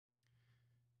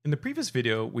In the previous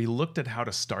video, we looked at how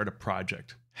to start a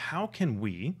project. How can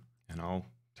we, and I'll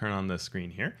turn on the screen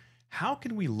here, how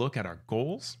can we look at our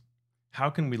goals?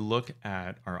 How can we look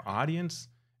at our audience?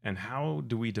 And how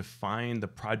do we define the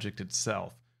project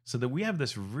itself so that we have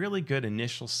this really good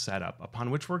initial setup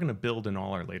upon which we're going to build in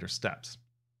all our later steps?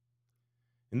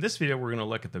 In this video, we're going to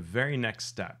look at the very next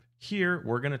step. Here,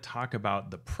 we're going to talk about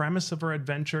the premise of our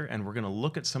adventure, and we're going to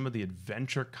look at some of the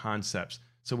adventure concepts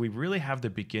so we really have the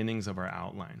beginnings of our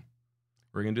outline.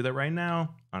 We're going to do that right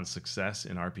now on Success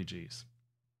in RPGs.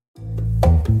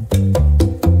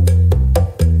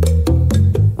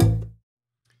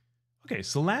 Okay,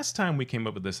 so last time we came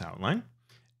up with this outline,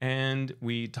 and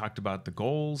we talked about the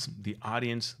goals, the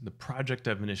audience, the project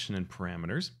definition, and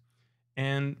parameters.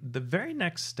 And the very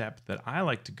next step that I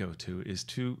like to go to is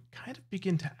to kind of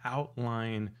begin to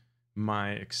outline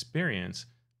my experience,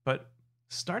 but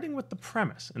starting with the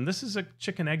premise. And this is a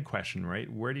chicken egg question, right?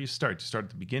 Where do you start? Do you start at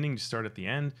the beginning? Do you start at the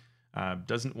end?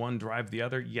 Doesn't one drive the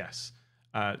other? Yes.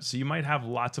 So you might have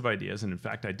lots of ideas. And in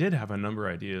fact, I did have a number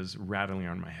of ideas rattling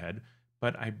around my head,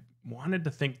 but I wanted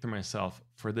to think to myself,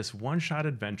 for this one-shot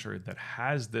adventure that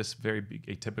has this very big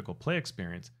atypical play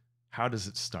experience, how does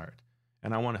it start?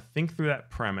 And I want to think through that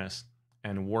premise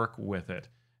and work with it.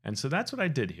 And so that's what I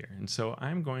did here. And so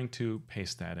I'm going to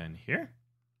paste that in here.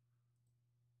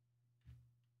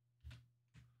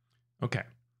 Okay,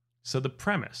 so the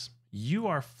premise: you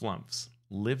are flumphs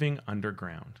living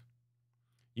underground.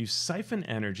 You siphon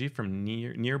energy from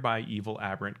nearby evil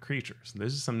aberrant creatures.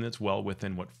 This is something that's well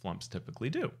within what flumphs typically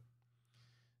do.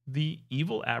 The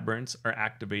evil aberrants are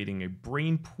activating a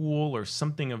brain pool or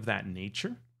something of that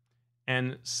nature,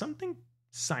 and something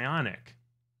psionic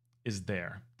is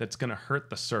there that's going to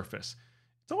hurt the surface.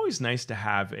 It's always nice to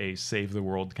have a save the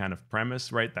world kind of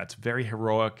premise, right? That's very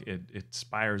heroic. It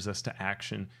inspires us to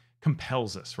action,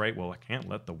 compels us, right? Well, I can't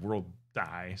let the world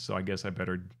die, so I guess I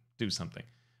better do something.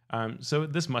 So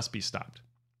this must be stopped.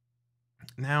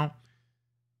 Now,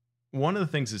 one of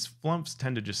the things is flumphs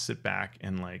tend to just sit back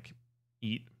and like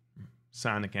eat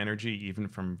psionic energy, even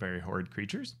from very horrid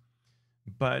creatures.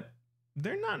 But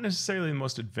they're not necessarily the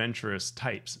most adventurous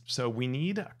types. So we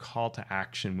need a call to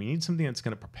action. We need something that's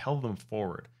going to propel them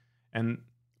forward. And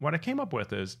what I came up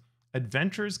with is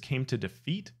adventurers came to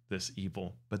defeat this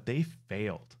evil, but they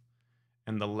failed.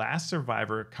 And the last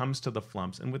survivor comes to the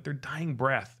flumphs and with their dying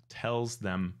breath tells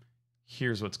them,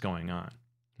 here's what's going on,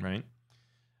 right?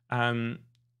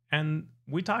 And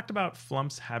we talked about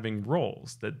flumphs having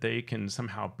roles, that they can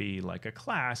somehow be like a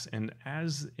class. And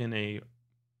as in a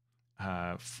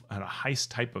heist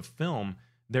type of film,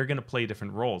 they're going to play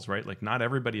different roles, right? Like not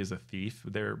everybody is a thief.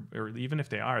 Or even if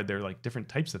they are, they're like different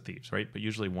types of thieves, right? But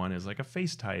usually one is like a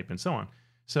face type and so on.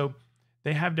 So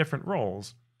they have different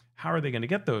roles. How are they going to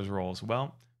get those roles?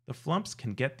 Well, the flumphs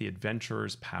can get the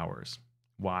adventurer's powers.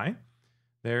 Why?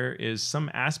 There is some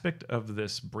aspect of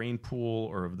this brain pool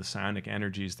or of the psionic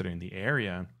energies that are in the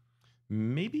area.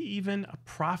 Maybe even a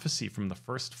prophecy from the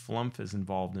first flumph is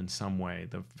involved in some way.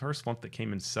 The first flumph that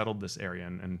came and settled this area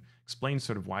and explained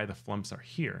sort of why the flumphs are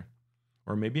here.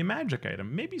 Or maybe a magic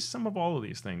item. Maybe some of all of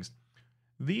these things.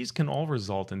 These can all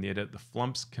result in the idea that the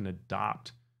flumphs can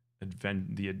adopt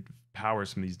the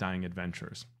powers from these dying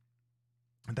adventurers.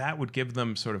 That would give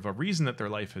them sort of a reason that their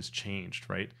life has changed,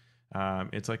 right?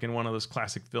 It's like in one of those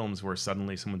classic films where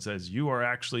suddenly someone says, you are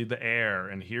actually the heir,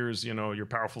 and here's, your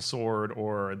powerful sword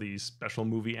or the special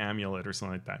movie amulet or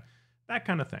something like that. That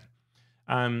kind of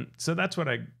thing. So that's what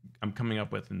I'm coming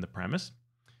up with in the premise.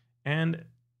 And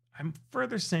I'm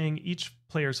further saying each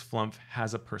player's flumph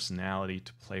has a personality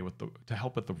to play with to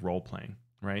help with the role playing,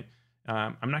 right?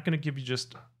 I'm not going to give you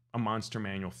just a monster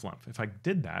manual flumph. If I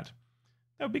did that,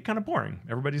 that would be kind of boring.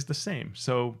 Everybody's the same.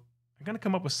 So I'm going to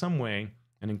come up with some way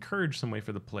and encourage some way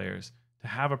for the players to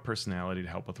have a personality to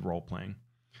help with role playing.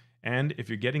 And if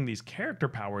you're getting these character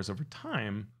powers over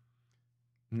time,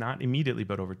 not immediately,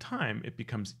 but over time, it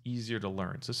becomes easier to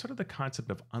learn. So sort of the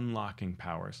concept of unlocking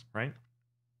powers, right?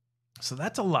 So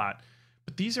that's a lot,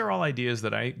 but these are all ideas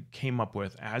that I came up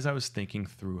with as I was thinking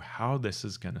through how this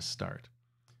is going to start.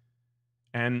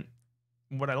 And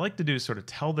what I like to do is sort of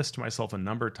tell this to myself a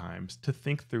number of times to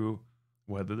think through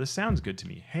whether this sounds good to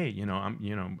me. Hey,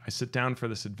 I sit down for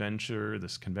this adventure,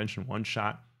 this convention one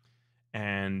shot,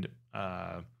 and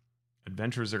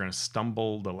adventurers are going to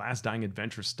stumble. The last dying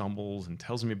adventurer stumbles and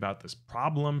tells me about this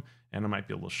problem, and I might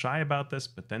be a little shy about this,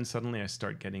 but then suddenly I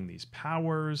start getting these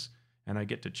powers, and I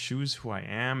get to choose who I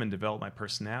am and develop my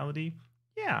personality.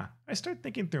 Yeah, I start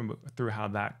thinking through how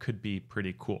that could be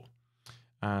pretty cool.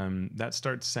 That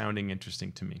starts sounding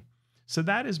interesting to me. So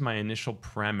that is my initial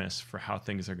premise for how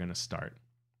things are going to start.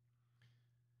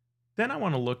 Then I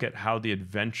want to look at how the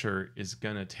adventure is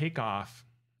going to take off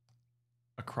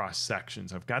across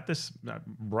sections. I've got this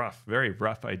very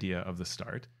rough idea of the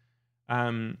start.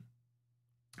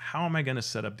 How am I going to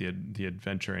set up the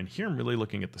adventure? And here I'm really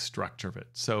looking at the structure of it.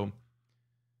 So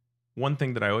one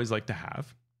thing that I always like to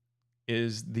have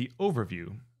is the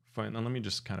overview. Fine, let me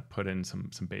just kind of put in some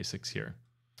basics here.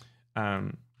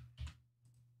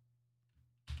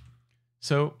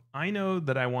 So I know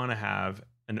that I want to have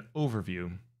an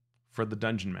overview for the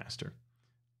Dungeon Master.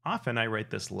 Often I write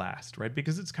this last, right?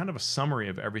 Because it's kind of a summary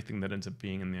of everything that ends up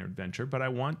being in the adventure, but I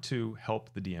want to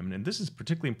help the DM. And this is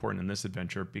particularly important in this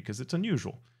adventure because it's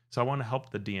unusual. So I want to help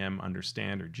the DM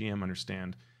understand, or GM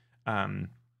understand,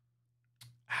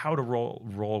 how to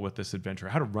roll with this adventure,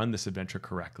 how to run this adventure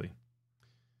correctly.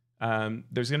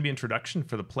 There's going to be introduction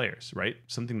for the players, right?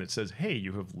 Something that says, hey,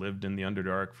 you have lived in the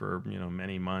Underdark for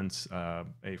many months. A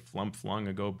Flumph long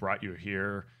ago brought you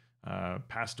here,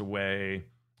 passed away,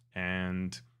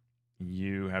 and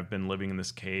you have been living in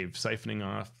this cave, siphoning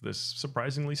off this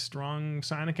surprisingly strong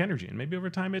psionic energy. And maybe over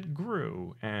time it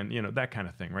grew, and that kind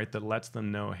of thing, right? That lets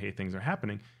them know, hey, things are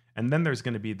happening. And then there's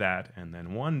going to be that. And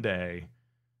then one day,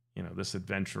 this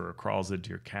adventurer crawls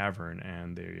into your cavern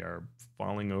and they are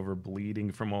falling over,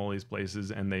 bleeding from all these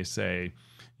places. And they say,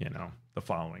 the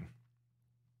following,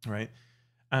 right?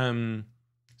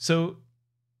 So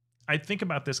I think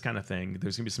about this kind of thing.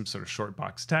 There's going to be some sort of short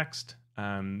box text.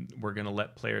 We're going to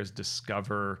let players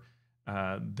discover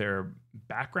their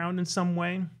background in some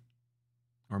way.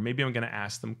 Or maybe I'm going to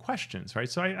ask them questions, right?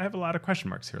 So I have a lot of question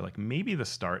marks here. Like maybe the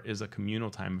start is a communal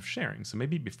time of sharing. So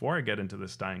maybe before I get into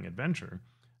this dying adventure,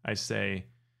 I say,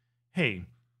 hey,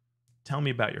 tell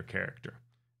me about your character.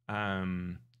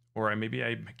 Or maybe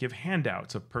I give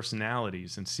handouts of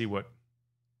personalities and see what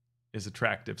is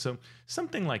attractive. So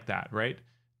something like that, right?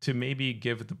 To maybe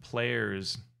give the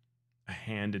players a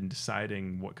hand in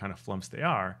deciding what kind of flumps they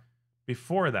are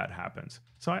before that happens.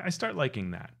 So I start liking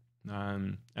that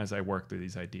as I work through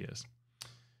these ideas.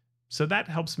 So that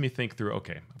helps me think through,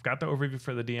 okay, I've got the overview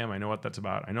for the DM. I know what that's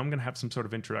about. I know I'm going to have some sort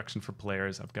of introduction for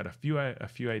players. I've got a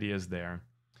few ideas there.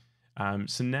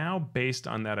 So now based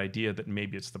on that idea that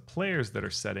maybe it's the players that are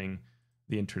setting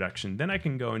the introduction, then I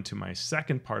can go into my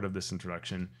second part of this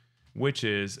introduction, which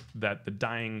is that the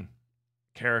dying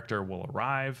character will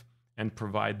arrive and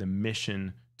provide the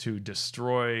mission to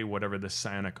destroy whatever the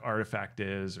psionic artifact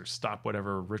is or stop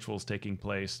whatever ritual's taking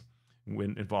place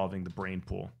when involving the brain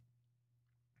pool.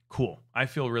 Cool. I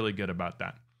feel really good about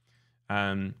that.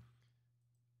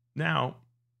 Now,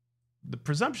 the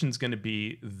presumption is going to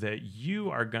be that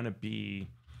you are going to be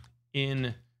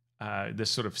in this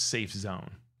sort of safe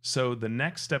zone. So the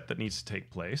next step that needs to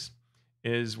take place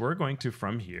is we're going to,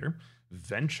 from here,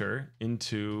 venture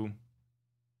into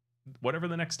whatever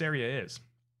the next area is,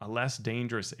 a less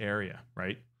dangerous area,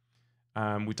 right?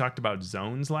 We talked about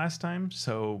zones last time.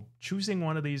 So choosing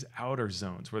one of these outer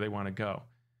zones where they want to go.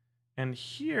 And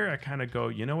here I kind of go,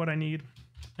 you know what I need?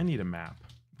 I need a map.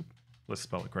 Let's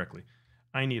spell it correctly.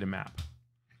 I need a map.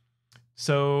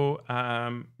 So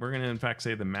we're going to, in fact,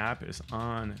 say the map is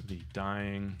on the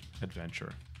dying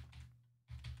adventure.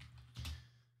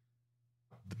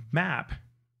 The map,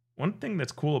 one thing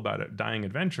that's cool about it, dying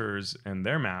adventures and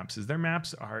their maps, is their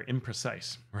maps are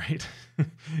imprecise, right?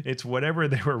 It's whatever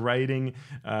they were writing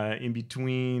in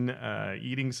between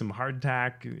eating some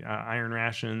hardtack, iron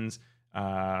rations,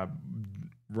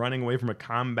 running away from a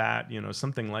combat,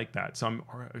 something like that. So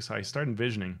I start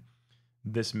envisioning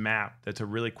this map that's a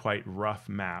really quite rough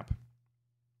map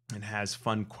and has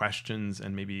fun questions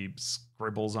and maybe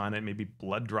scribbles on it, maybe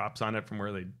blood drops on it from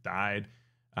where they died,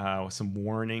 some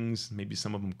warnings, maybe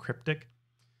some of them cryptic.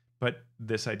 But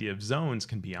this idea of zones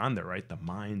can be on there, right? The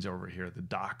mines over here, the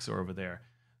docks are over there.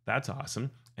 That's awesome.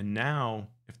 And now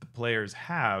if the players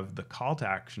have the call to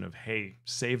action of, hey,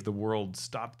 save the world,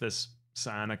 stop this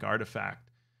psionic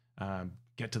artifact,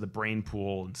 get to the brain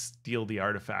pool and steal the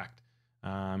artifact.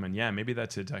 And yeah, maybe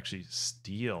that's it, to actually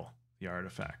steal the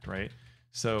artifact, right?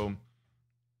 So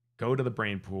go to the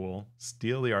brain pool,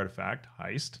 steal the artifact,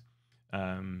 heist.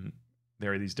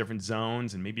 There are these different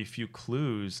zones and maybe a few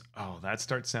clues. Oh, that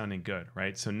starts sounding good,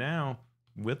 right? So now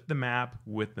with the map,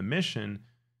 with the mission,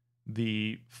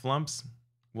 the flumps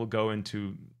will go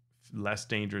into less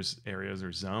dangerous areas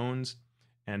or zones.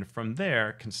 And from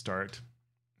there can start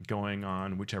going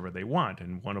on whichever they want.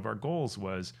 And one of our goals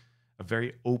was a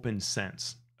very open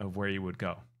sense of where you would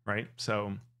go, right?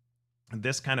 So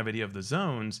this kind of idea of the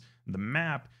zones, the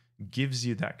map gives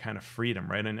you that kind of freedom,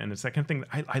 right? And it's that kind of thing.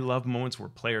 I love moments where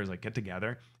players like get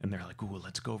together and they're like, "Ooh,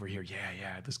 let's go over here.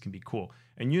 Yeah, this can be cool."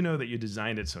 And you know that you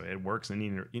designed it so it works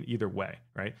in either way,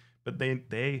 right? But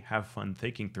they have fun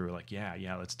thinking through like,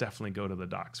 yeah, let's definitely go to the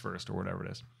docks first or whatever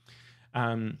it is.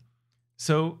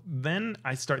 So then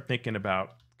I start thinking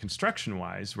about construction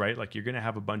wise, right? Like you're going to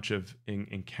have a bunch of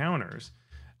encounters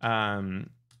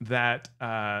that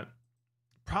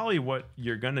probably what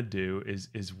you're going to do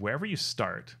is wherever you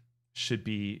start should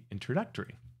be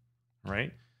introductory,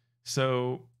 right?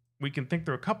 So we can think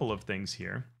through a couple of things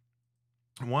here.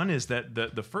 One is that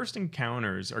the first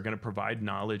encounters are going to provide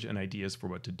knowledge and ideas for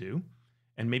what to do,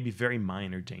 and maybe very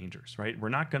minor dangers, right? We're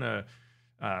not going to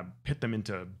pit them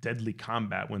into deadly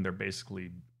combat when they're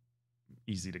basically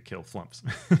easy to kill flumps.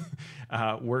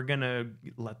 We're going to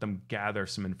let them gather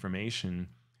some information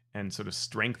and sort of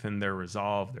strengthen their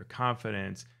resolve, their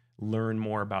confidence, learn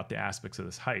more about the aspects of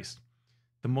this heist.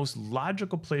 The most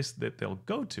logical place that they'll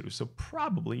go to, so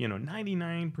probably,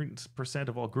 99%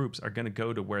 of all groups are going to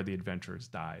go to where the adventurers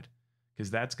died,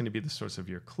 because that's going to be the source of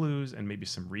your clues and maybe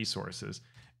some resources.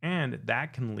 And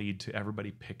that can lead to everybody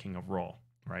picking a role,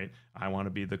 right? I want to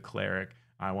be the cleric.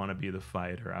 I want to be the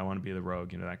fighter. I want to be the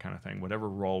rogue, that kind of thing. Whatever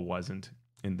role wasn't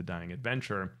in the dying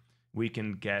adventure, we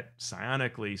can get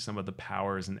psionically some of the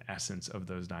powers and essence of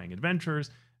those dying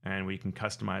adventurers, and we can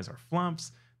customize our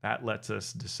flumps. That lets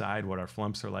us decide what our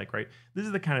flumps are like, right? This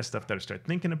is the kind of stuff that I start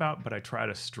thinking about, but I try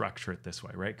to structure it this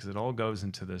way, right? Because it all goes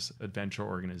into this adventure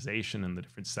organization and the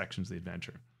different sections of the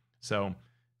adventure. So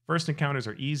first encounters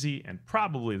are easy, and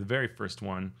probably the very first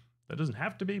one, that doesn't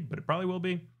have to be, but it probably will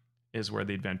be, is where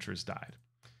the adventurers died.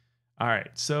 All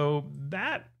right, so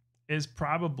that is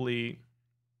probably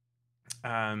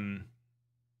a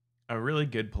really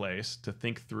good place to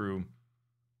think through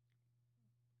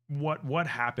what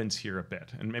happens here a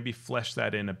bit, and maybe flesh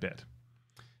that in a bit.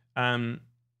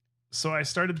 So I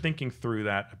started thinking through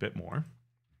that a bit more,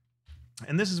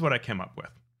 and this is what I came up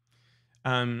with.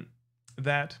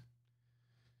 That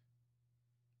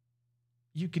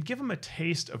you could give them a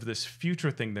taste of this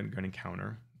future thing they're going to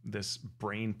encounter, this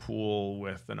brain pool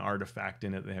with an artifact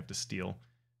in it they have to steal,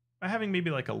 by having maybe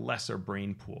like a lesser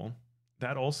brain pool.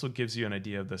 That also gives you an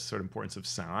idea of the sort of importance of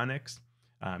psionics.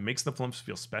 Makes the flumps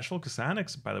feel special, because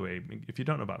psionics, by the way, if you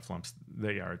don't know about flumps,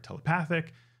 they are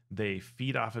telepathic. They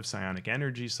feed off of psionic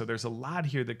energy. So there's a lot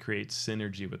here that creates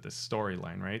synergy with this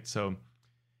storyline, right? So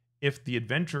if the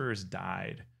adventurers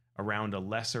died around a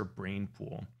lesser brain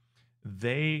pool,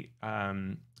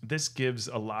 this gives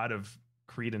a lot of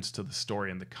credence to the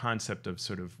story and the concept of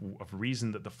sort of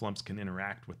reason that the flumps can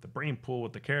interact with the brain pool,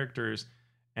 with the characters,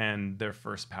 and their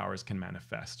first powers can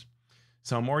manifest.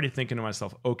 So I'm already thinking to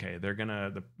myself, okay, they're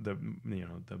gonna the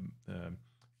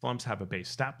flumps have a base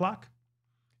stat block,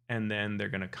 and then they're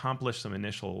gonna accomplish some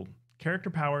initial character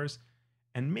powers,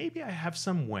 and maybe I have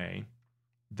some way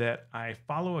that I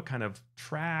follow a kind of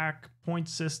track point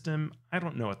system. I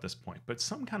don't know at this point, but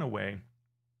some kind of way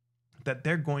that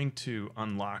they're going to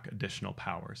unlock additional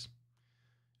powers.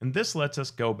 And this lets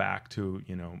us go back to,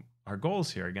 our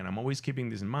goals here. Again, I'm always keeping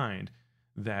these in mind,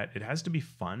 that it has to be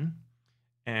fun.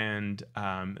 And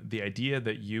the idea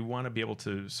that you want to be able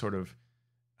to sort of,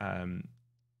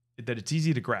 that it's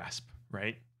easy to grasp,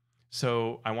 right?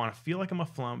 So I want to feel like I'm a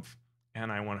flump,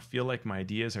 and I want to feel like my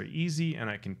ideas are easy and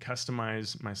I can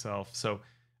customize myself. So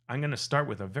I'm going to start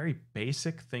with a very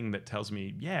basic thing that tells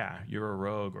me, yeah, you're a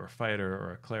rogue or a fighter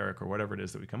or a cleric or whatever it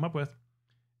is that we come up with.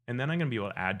 And then I'm going to be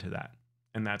able to add to that.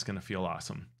 And that's going to feel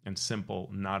awesome and simple,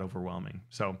 not overwhelming.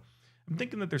 So I'm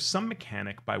thinking that there's some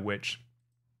mechanic by which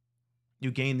you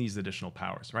gain these additional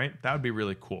powers, right? That would be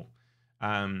really cool.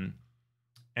 And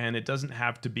it doesn't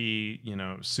have to be,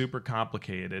 super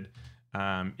complicated.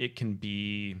 It can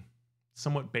be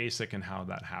somewhat basic in how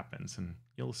that happens. And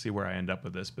you'll see where I end up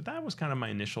with this. But that was kind of my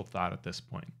initial thought at this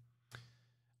point.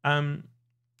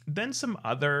 Then some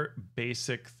other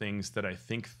basic things that I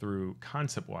think through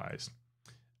concept-wise.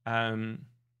 And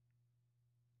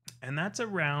that's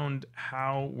around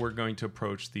how we're going to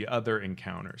approach the other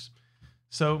encounters.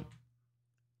 So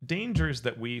dangers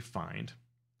that we find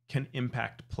can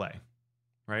impact play,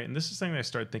 right? And this is something I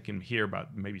started thinking here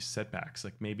about, maybe setbacks.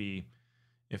 Like maybe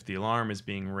if the alarm is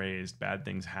being raised, bad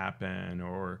things happen,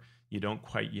 or you don't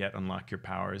quite yet unlock your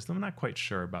powers. I'm not quite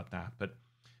sure about that. But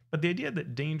the idea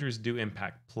that dangers do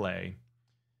impact play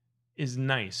is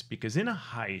nice, because in a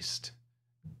heist,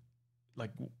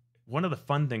 like one of the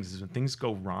fun things is when things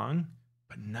go wrong,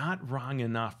 but not wrong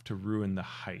enough to ruin the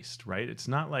heist, right? It's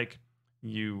not like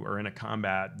you are in a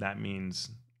combat, that means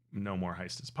no more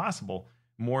heist is possible.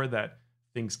 More that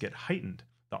things get heightened.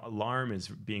 The alarm is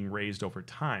being raised over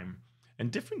time.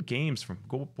 And different games, from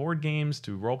board games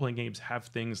to role-playing games, have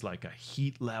things like a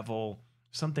heat level,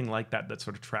 something like that that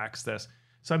sort of tracks this.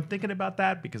 So I'm thinking about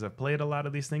that because I've played a lot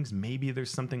of these things. Maybe there's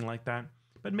something like that,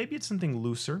 but maybe it's something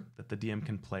looser that the DM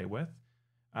can play with.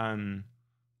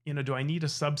 Do I need a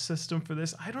subsystem for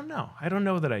this? I don't know. I don't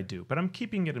know that I do, but I'm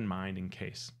keeping it in mind in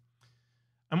case.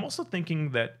 I'm also thinking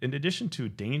that in addition to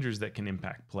dangers that can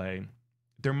impact play,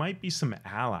 there might be some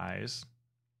allies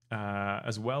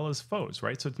as well as foes,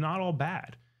 right? So it's not all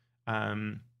bad.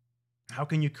 How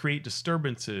can you create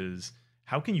disturbances?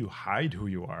 How can you hide who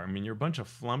you are? I mean, you're a bunch of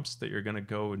flumps that you're going to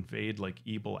go invade like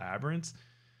evil aberrants.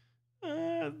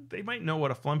 They might know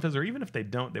what a flumph is, or even if they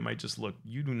don't, they might just look,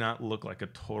 you do not look like a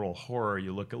total horror.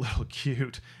 You look a little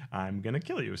cute. I'm going to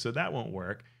kill you. So that won't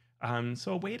work.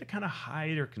 So a way to kind of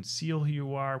hide or conceal who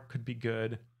you are could be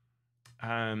good.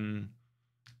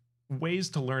 Ways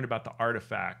to learn about the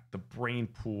artifact, the brain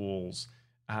pools,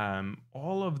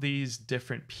 all of these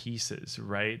different pieces,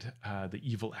 right? The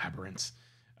evil aberrants,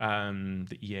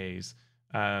 the EAs.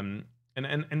 And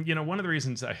one of the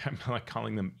reasons I'm like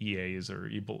calling them EAs or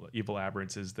evil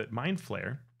aberrants is that Mind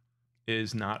Flayer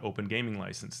is not open gaming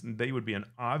license. They would be an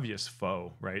obvious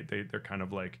foe, right? They're kind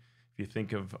of like, if you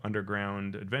think of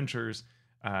Underground Adventures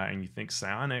and you think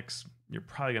Psionics, you're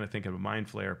probably going to think of a Mind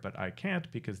Flayer, but I can't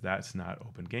because that's not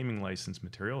open gaming license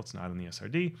material. It's not in the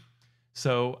SRD.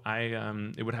 So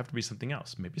it would have to be something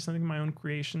else. Maybe something of my own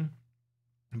creation.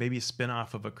 Maybe a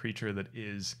spin-off of a creature that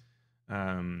is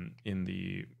in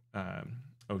the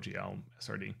OGL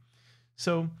SRD.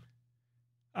 So,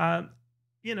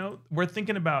 we're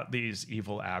thinking about these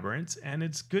evil aberrants, and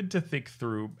it's good to think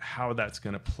through how that's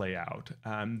going to play out.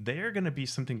 They're going to be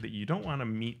something that you don't want to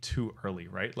meet too early,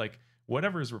 right? Like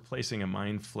whatever is replacing a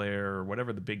Mind Flayer or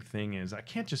whatever the big thing is, I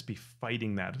can't just be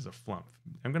fighting that as a Flumph.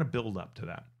 I'm going to build up to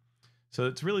that. So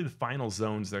it's really the final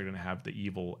zones that are going to have the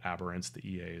evil aberrants, the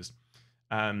EAs.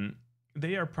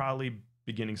 They are probably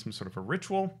beginning some sort of a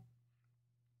ritual.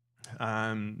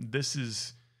 This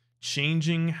is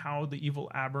changing how the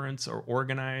evil aberrants are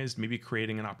organized, maybe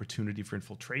creating an opportunity for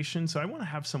infiltration. So I want to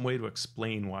have some way to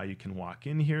explain why you can walk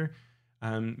in here.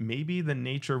 Maybe the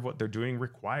nature of what they're doing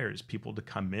requires people to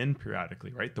come in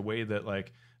periodically, right? The way that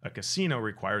like a casino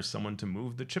requires someone to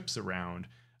move the chips around,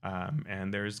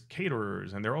 and there's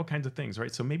caterers and there are all kinds of things,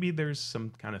 right? So maybe there's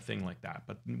some kind of thing like that,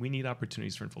 but we need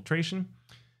opportunities for infiltration.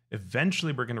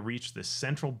 Eventually, we're going to reach this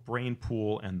central brain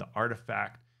pool and the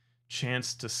artifact,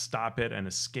 chance to stop it and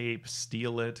escape,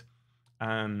 steal it.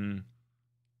 The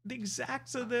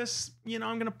exacts of this, I'm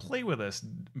going to play with this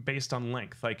based on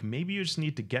length. Like maybe you just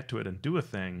need to get to it and do a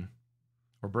thing,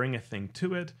 or bring a thing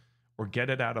to it, or get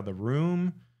it out of the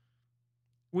room.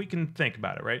 We can think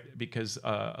about it, right? Because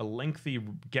a lengthy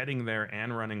getting there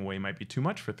and running away might be too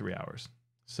much for 3 hours.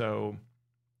 So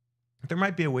there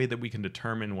might be a way that we can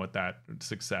determine what that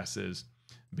success is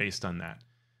based on that.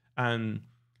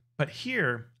 But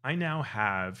here, I now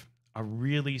have a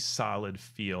really solid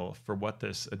feel for what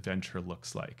this adventure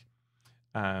looks like.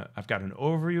 I've got an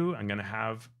overview. I'm going to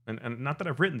have, and not that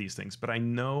I've written these things, but I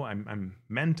know I'm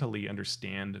mentally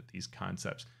understand these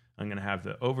concepts. I'm going to have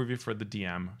the overview for the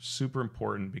DM, super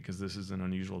important because this is an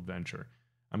unusual adventure.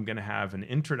 I'm going to have an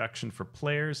introduction for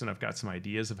players, and I've got some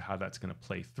ideas of how that's going to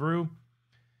play through.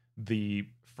 The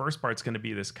first part's going to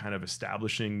be this kind of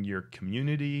establishing your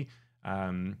community,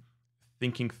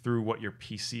 thinking through what your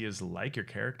PC is like, your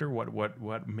character,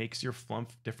 what makes your Flumph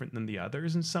different than the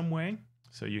others in some way.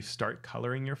 So you start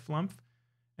coloring your Flumph.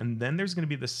 And then there's going to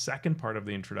be the second part of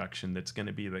the introduction that's going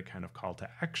to be the kind of call to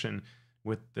action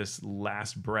with this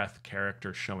last breath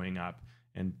character showing up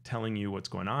and telling you what's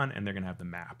going on, and they're going to have the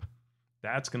map.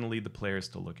 That's going to lead the players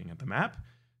to looking at the map,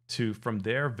 to from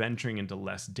there venturing into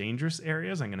less dangerous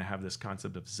areas. I'm going to have this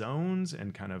concept of zones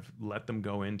and kind of let them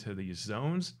go into these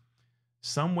zones.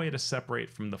 Some way to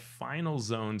separate from the final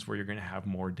zones where you're going to have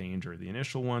more danger. The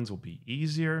initial ones will be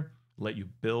easier, let you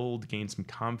build, gain some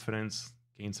confidence,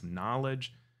 gain some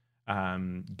knowledge,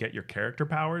 get your character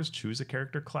powers, choose a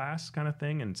character class kind of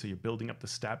thing. And so you're building up the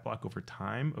stat block over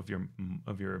time of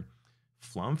your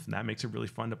Flumph, and that makes it really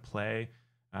fun to play.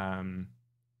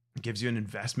 It gives you an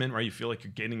investment, right? You feel like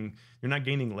you're not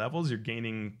gaining levels, you're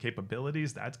gaining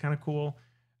capabilities. That's kind of cool.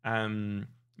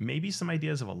 Maybe some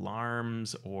ideas of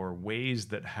alarms or ways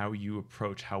that how you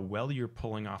approach, how well you're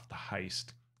pulling off the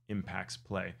heist impacts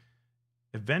play.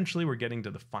 Eventually, we're getting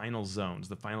to the final zones.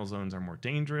 The final zones are more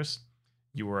dangerous.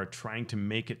 You are trying to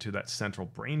make it to that central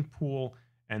brain pool,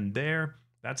 and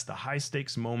that's the high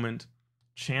stakes moment.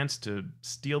 Chance to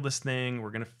steal this thing.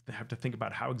 We're going to have to think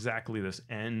about how exactly this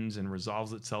ends and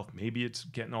resolves itself. Maybe it's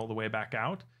getting all the way back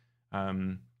out.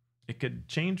 It could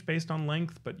change based on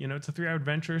length, but you know, it's a 3-hour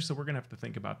adventure, so we're gonna have to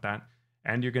think about that.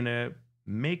 And you're gonna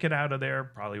make it out of there,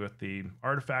 probably with the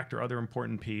artifact or other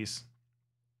important piece.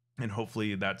 And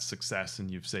hopefully that's success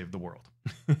and you've saved the world.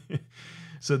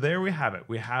 So there we have it.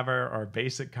 We have our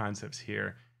basic concepts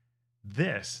here.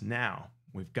 This now,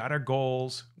 we've got our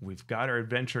goals, we've got our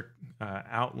adventure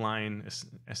outline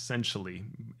essentially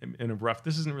in a rough,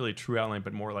 this isn't really a true outline,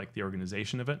 but more like the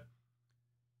organization of it.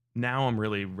 Now I'm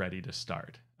really ready to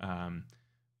start.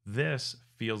 This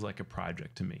feels like a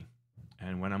project to me.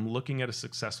 And when I'm looking at a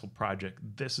successful project,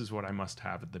 this is what I must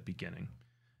have at the beginning.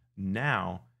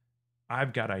 Now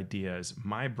I've got ideas.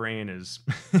 My brain is,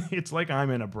 it's like I'm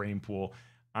in a brain pool.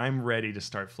 I'm ready to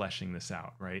start fleshing this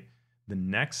out, right? The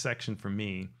next section for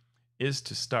me is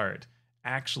to start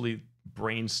actually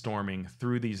brainstorming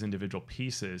through these individual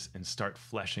pieces and start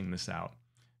fleshing this out.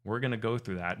 We're going to go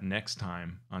through that next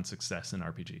time on Success in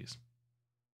RPGs.